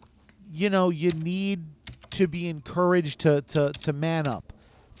 you need to be encouraged to man up,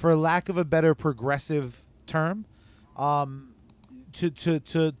 for lack of a better progressive term.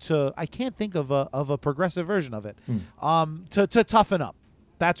 To I can't think of a progressive version of it. To toughen up.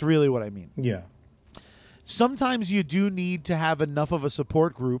 That's really what I mean. Yeah. Sometimes you do need to have enough of a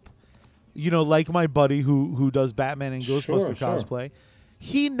support group, like my buddy who does Batman and Ghostbuster cosplay.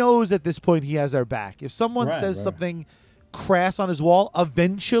 He knows at this point he has our back. If someone says something crass on his wall,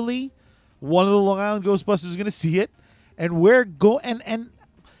 eventually one of the Long Island Ghostbusters is going to see it, and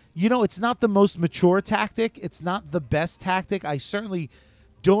it's not the most mature tactic. It's not the best tactic. I certainly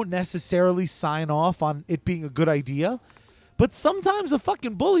don't necessarily sign off on it being a good idea. But sometimes a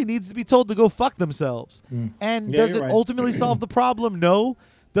fucking bully needs to be told to go fuck themselves. And does it ultimately solve the problem? No.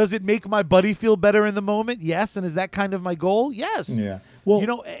 Does it make my buddy feel better in the moment? Yes. And is that kind of my goal? Yes. Yeah.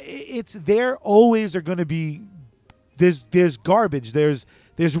 Well, it's there always are going to be. There's garbage. There's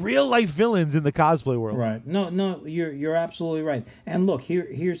real life villains in the cosplay world. Right. No, you're absolutely right. And look,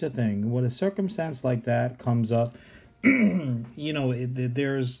 here's the thing. When a circumstance like that comes up, there's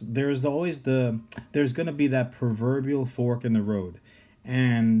always there's going to be that proverbial fork in the road.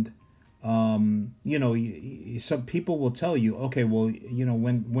 And some people will tell you, okay, well,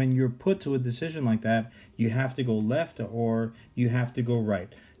 when you're put to a decision like that, you have to go left or you have to go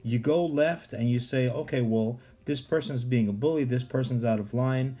right. You go left and you say, okay, well, this person's being a bully, this person's out of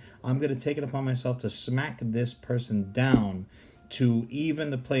line. I'm going to take it upon myself to smack this person down to even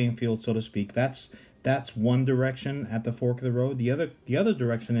the playing field, so to speak. That's one direction at the fork of the road. The other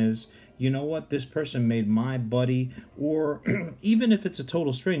direction is, you know what, this person made my buddy, or even if it's a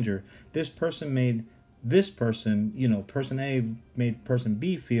total stranger, this person made this person, person A made person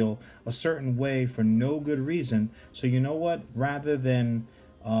B feel a certain way for no good reason. So you know what, rather than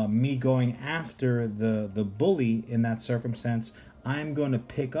me going after the bully in that circumstance, I'm going to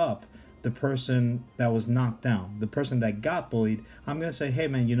pick up the person that was knocked down, the person that got bullied. I'm going to say, hey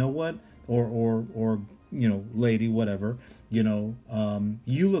man, you know what, or lady, whatever, you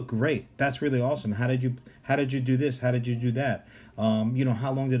look great. That's really awesome. How did you do this? How did you do that?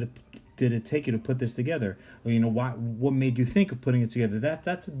 How long did it take you to put this together? Or, what made you think of putting it together?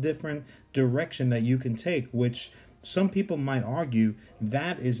 That's a different direction that you can take, which some people might argue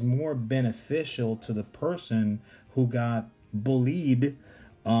that is more beneficial to the person who got bullied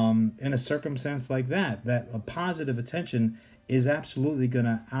in a circumstance like that a positive attention is absolutely going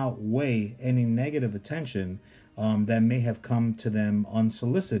to outweigh any negative attention that may have come to them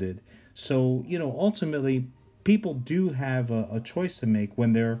unsolicited. So, ultimately, people do have a choice to make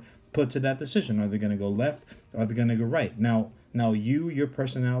when they're put to that decision. Are they going to go left? Or are they going to go right? Now, your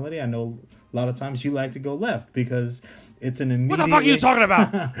personality, I know a lot of times you like to go left because it's an immediately... What the fuck are you talking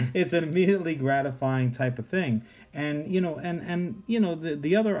about? It's an immediately gratifying type of thing. And,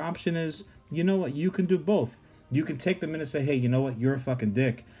 the other option is, what, you can do both. You can take them in and say, hey, you know what, you're a fucking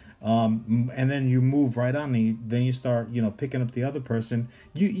dick. And then you move right on me. Then you start, picking up the other person.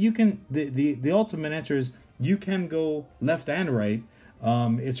 You can, the ultimate answer is you can go left and right.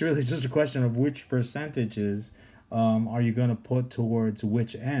 It's really just a question of which percentages are you going to put towards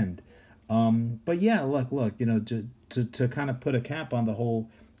which end. But yeah, look, to kind of put a cap on the whole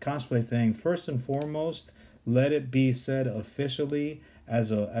cosplay thing, first and foremost, let it be said officially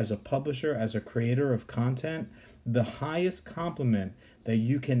as a publisher, as a creator of content, the highest compliment that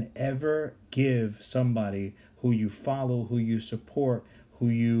you can ever give somebody who you follow, who you support, who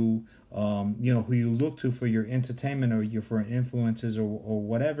you look to for your entertainment or for influences or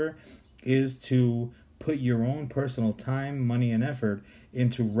whatever, is to put your own personal time, money, and effort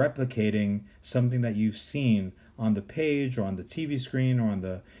into replicating something that you've seen on the page or on the TV screen or on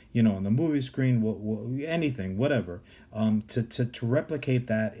the on the movie screen, anything, whatever. To replicate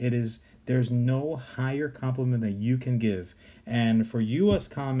that, there's no higher compliment that you can give. And for US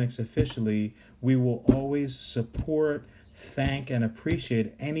Comics officially, we will always support, thank, and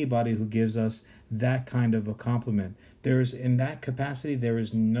appreciate anybody who gives us that kind of a compliment. In that capacity, there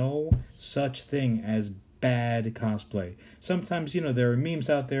is no such thing as bad cosplay. Sometimes, there are memes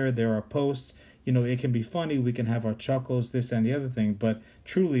out there are posts, it can be funny, we can have our chuckles, this and the other thing, but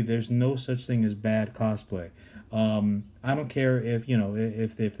truly there's no such thing as bad cosplay. I don't care if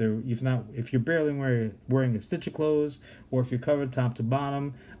if you're barely wearing a stitch of clothes, or if you're covered top to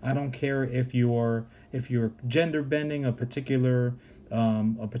bottom. I don't care if you're gender bending a particular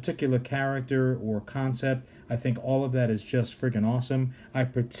character or concept. I think all of that is just freaking awesome. I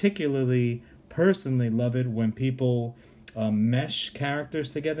personally love it when people mesh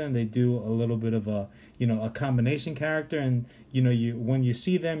characters together and they do a little bit of a combination character, and when you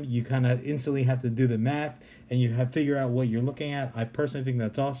see them, you kind of instantly have to do the math and you have to figure out what you're looking at. I personally think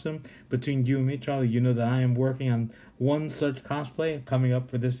that's awesome. Between you and me, Charlie, you know that I am working on one such cosplay coming up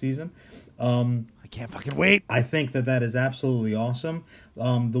for this season. I can't fucking wait. I think that is absolutely awesome.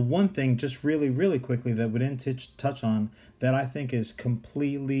 The one thing, just really, really quickly, that we didn't touch on that I think is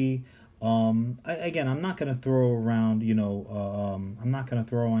completely... again, I'm not going to throw around, I'm not going to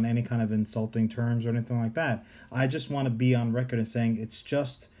throw on any kind of insulting terms or anything like that. I just want to be on record as saying it's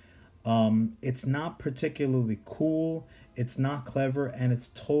just, it's not particularly cool, it's not clever, and it's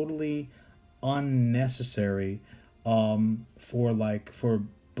totally unnecessary, for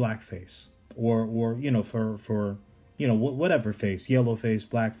blackface or for whatever face, yellow face,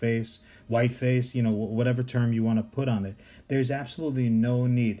 black face, white face, whatever term you want to put on it. There's absolutely no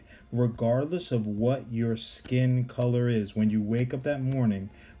need, regardless of what your skin color is. When you wake up that morning,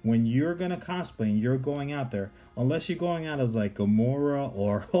 when you're going to cosplay and you're going out there, unless you're going out as like Gamora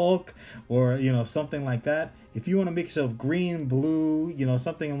or Hulk or, something like that, if you want to make yourself green, blue,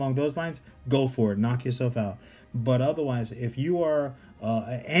 something along those lines, go for it. Knock yourself out. But otherwise, if you are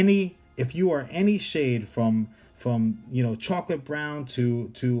any shade from chocolate brown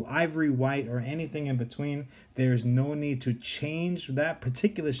to ivory white or anything in between, there's no need to change that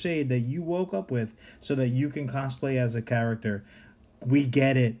particular shade that you woke up with so that you can cosplay as a character. We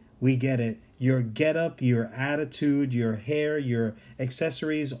get it. Your getup, your attitude, your hair, your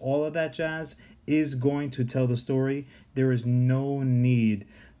accessories, all of that jazz is going to tell the story. There is no need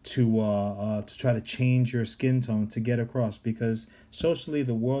to try to change your skin tone to get across, because socially,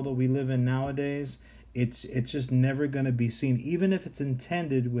 the world that we live in nowadays, it's just never going to be seen, even if it's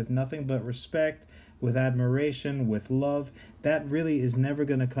intended with nothing but respect, with admiration, with love. That really is never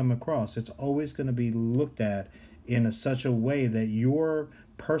going to come across. It's always going to be looked at in such a way that your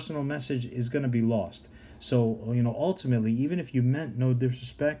personal message is going to be lost. So, ultimately, even if you meant no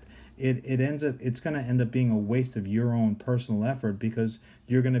disrespect, it's going to end up being a waste of your own personal effort, because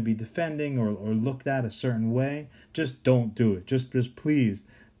you're going to be defending or looked at a certain way. Just don't do it. Just please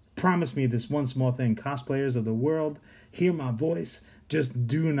promise me this one small thing. Cosplayers of the world, hear my voice. Just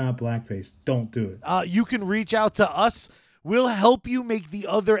do not blackface. Don't do it. You can reach out to us. We'll help you make the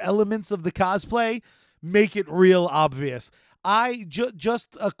other elements of the cosplay make it real obvious.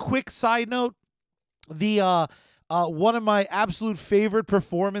 Just a quick side note. The one of my absolute favorite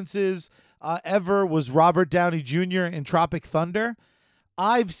performances ever was Robert Downey Jr. in Tropic Thunder.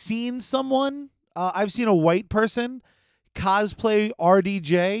 I've seen a white person cosplay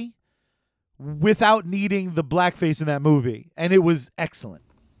RDJ without needing the blackface in that movie, and it was excellent.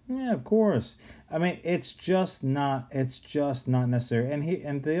 Yeah, of course. I mean, it's just not necessary.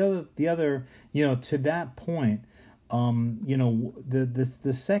 And the other, to that point,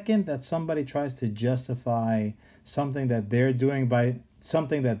 the second that somebody tries to justify something that they're doing by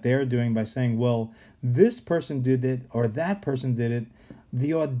saying, well, this person did it or that person did it,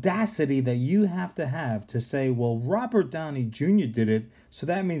 the audacity that you have to say, well, Robert Downey Jr. did it, so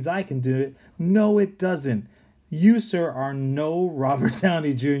that means I can do it. No, it doesn't. You, sir, are no Robert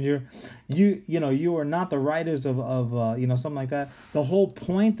Downey Jr. You are not the writers of something like that. The whole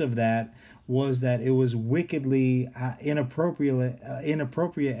point of that was that it was wickedly inappropriate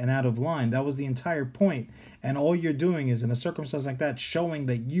and out of line. That was the entire point. And all you're doing is, in a circumstance like that, showing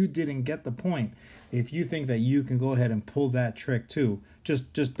that you didn't get the point. If you think that you can go ahead and pull that trick too,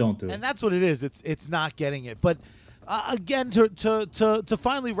 just don't do it. And that's what it is. It's not getting it. But again, to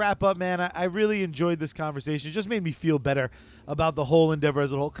finally wrap up, man, I really enjoyed this conversation. It just made me feel better about the whole endeavor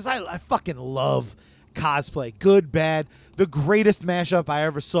as a whole, because I fucking love cosplay. Good, bad. The greatest mashup I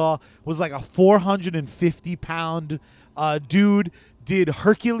ever saw was like a 450-pound dude did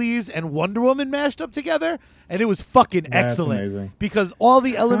Hercules and Wonder Woman mashed up together, and it was fucking excellent. Amazing. Because all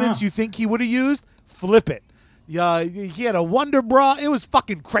the elements you think he would have used, flip it. Yeah, he had a Wonder Bra. It was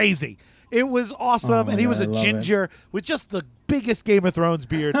fucking crazy. It was awesome, and he was a ginger with just the biggest Game of Thrones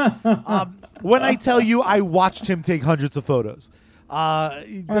beard. When I tell you, I watched him take hundreds of photos.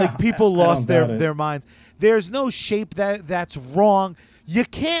 Like people lost their minds. There's no shape that's wrong. You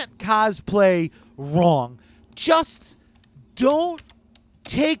can't cosplay wrong. Just don't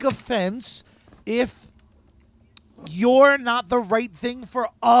take offense if you're not the right thing for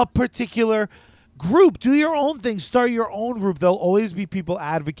a particular group. Do your own thing. Start your own group. There'll always be people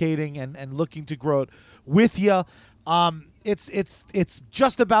advocating and looking to grow it with you. It's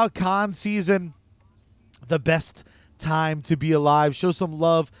just about con season. The best time to be alive. Show some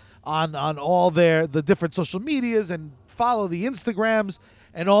love on all the different social medias and follow the Instagrams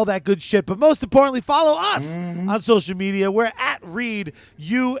and all that good shit. But most importantly, follow us on social media. We're at Read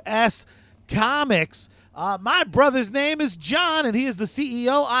US Comics. My brother's name is John, and he is the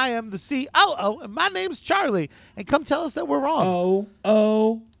CEO. I am the COO, and my name's Charlie. And come tell us that we're wrong.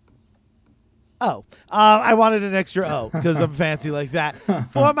 I wanted an extra O because I'm fancy like that.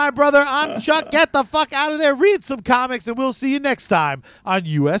 For my brother, I'm Chuck. Get the fuck out of there. Read some comics, and we'll see you next time on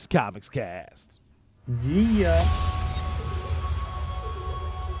US Comics Cast. Yeah.